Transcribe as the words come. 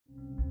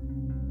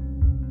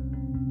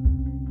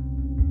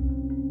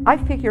I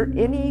figure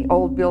any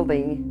old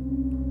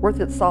building worth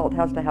its salt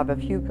has to have a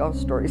few ghost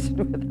stories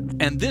with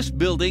it. And this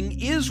building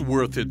is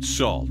worth its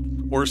salt,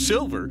 or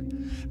silver.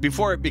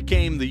 Before it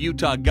became the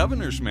Utah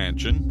Governor's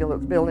Mansion, It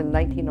was built in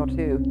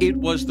 1902. it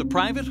was the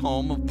private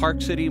home of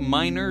Park City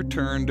miner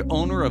turned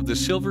owner of the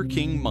Silver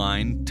King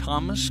mine,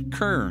 Thomas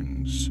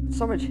Kearns.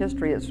 So much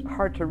history, it's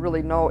hard to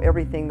really know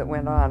everything that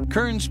went on.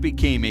 Kearns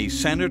became a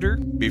senator,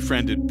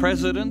 befriended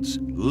presidents,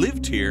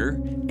 lived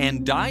here,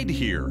 and died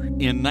here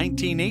in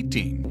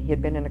 1918. He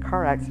had been in a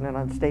car accident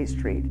on State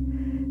Street,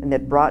 and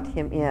they'd brought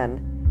him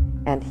in,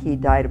 and he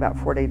died about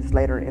 4 days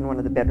later in one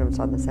of the bedrooms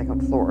on the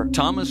second floor.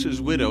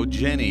 Thomas's widow,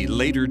 Jenny,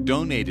 later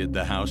donated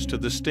the house to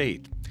the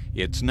state.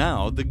 It's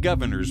now the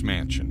Governor's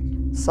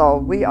Mansion. So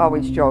we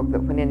always joke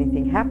that when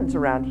anything happens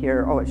around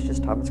here, oh, it's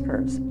just Thomas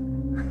Kearns.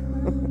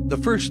 The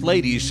First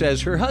Lady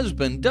says her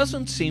husband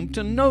doesn't seem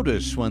to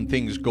notice when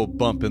things go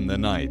bump in the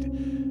night,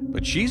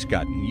 but she's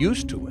gotten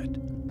used to it.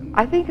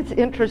 I think it's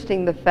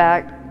interesting the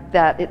fact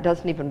that it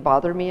doesn't even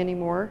bother me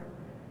anymore.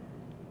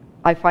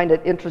 I find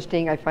it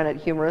interesting, I find it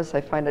humorous,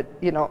 I find it,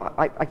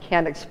 I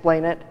can't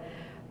explain it,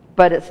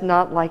 but it's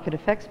not like it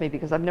affects me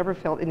because I've never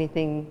felt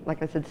anything,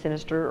 like I said,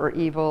 sinister or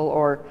evil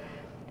or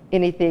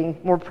anything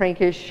more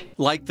prankish.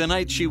 Like the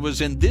night she was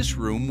in this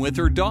room with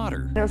her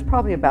daughter. It was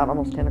probably about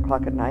almost 10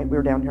 o'clock at night. We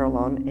were down here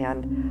alone,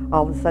 and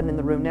all of a sudden in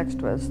the room next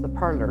to us, the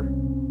parlor,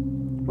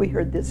 we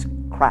heard this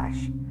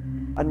crash.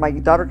 And my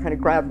daughter kind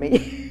of grabbed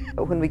me.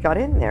 But when we got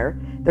in there,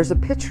 there's a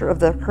picture of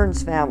the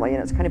Kearns family,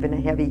 and it's kind of in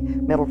a heavy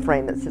metal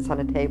frame that sits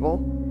on a table,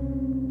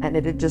 and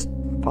it had just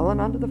fallen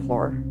onto the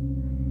floor.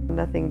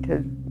 Nothing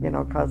to,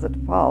 cause it to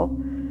fall,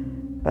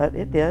 but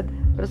it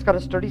did. But it's got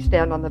a sturdy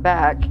stand on the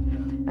back,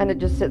 and it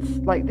just sits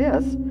like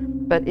this.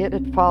 But it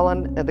had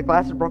fallen, the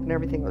glass had broken,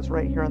 everything was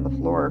right here on the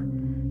floor.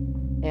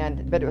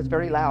 But it was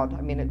very loud.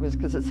 I mean, it was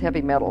because it's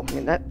heavy metal. I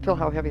mean, feel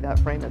how heavy that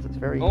frame is. It's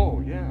very,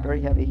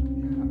 very heavy.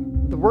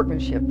 The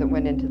workmanship that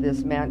went into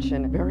this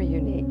mansion, very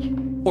unique.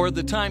 Or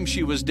the time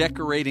she was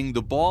decorating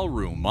the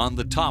ballroom on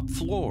the top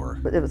floor.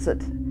 But it was at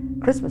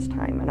Christmas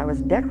time, and I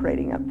was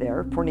decorating up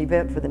there for an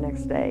event for the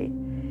next day.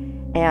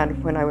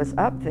 And when I was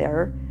up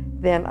there,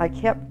 then I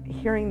kept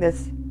hearing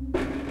this.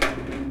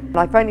 And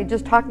I finally,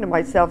 just talking to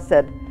myself,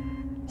 said,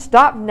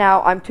 "Stop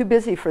now, I'm too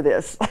busy for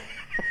this."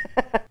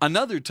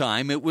 Another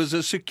time, it was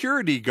a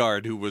security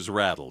guard who was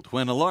rattled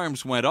when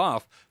alarms went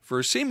off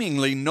for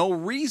seemingly no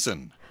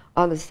reason.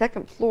 On the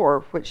second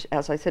floor, which,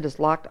 as I said, is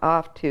locked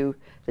off to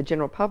the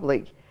general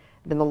public,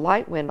 then the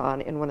light went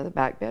on in one of the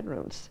back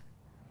bedrooms.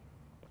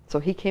 So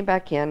he came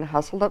back in,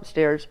 hustled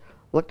upstairs,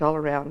 looked all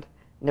around,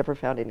 never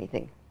found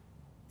anything.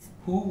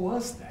 Who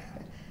was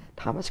that?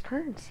 Thomas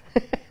Kearns.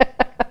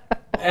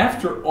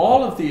 After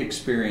all of the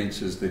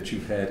experiences that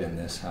you've had in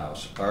this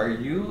house, are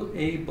you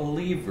a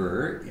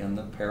believer in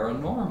the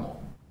paranormal?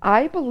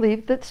 I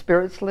believe that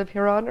spirits live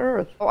here on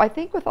earth. I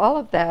think with all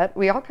of that,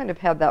 we all kind of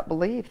have that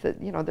belief that,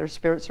 there's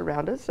spirits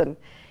around us, and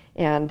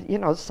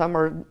some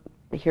are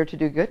here to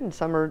do good and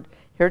some are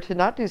here to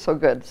not do so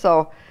good.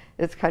 So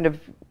it's kind of,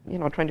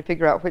 trying to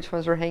figure out which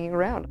ones are hanging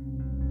around.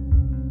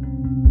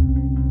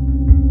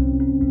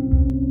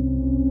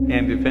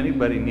 And if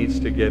anybody needs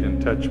to get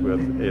in touch with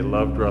a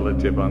loved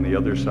relative on the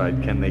other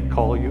side, can they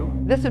call you?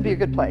 This would be a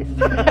good place.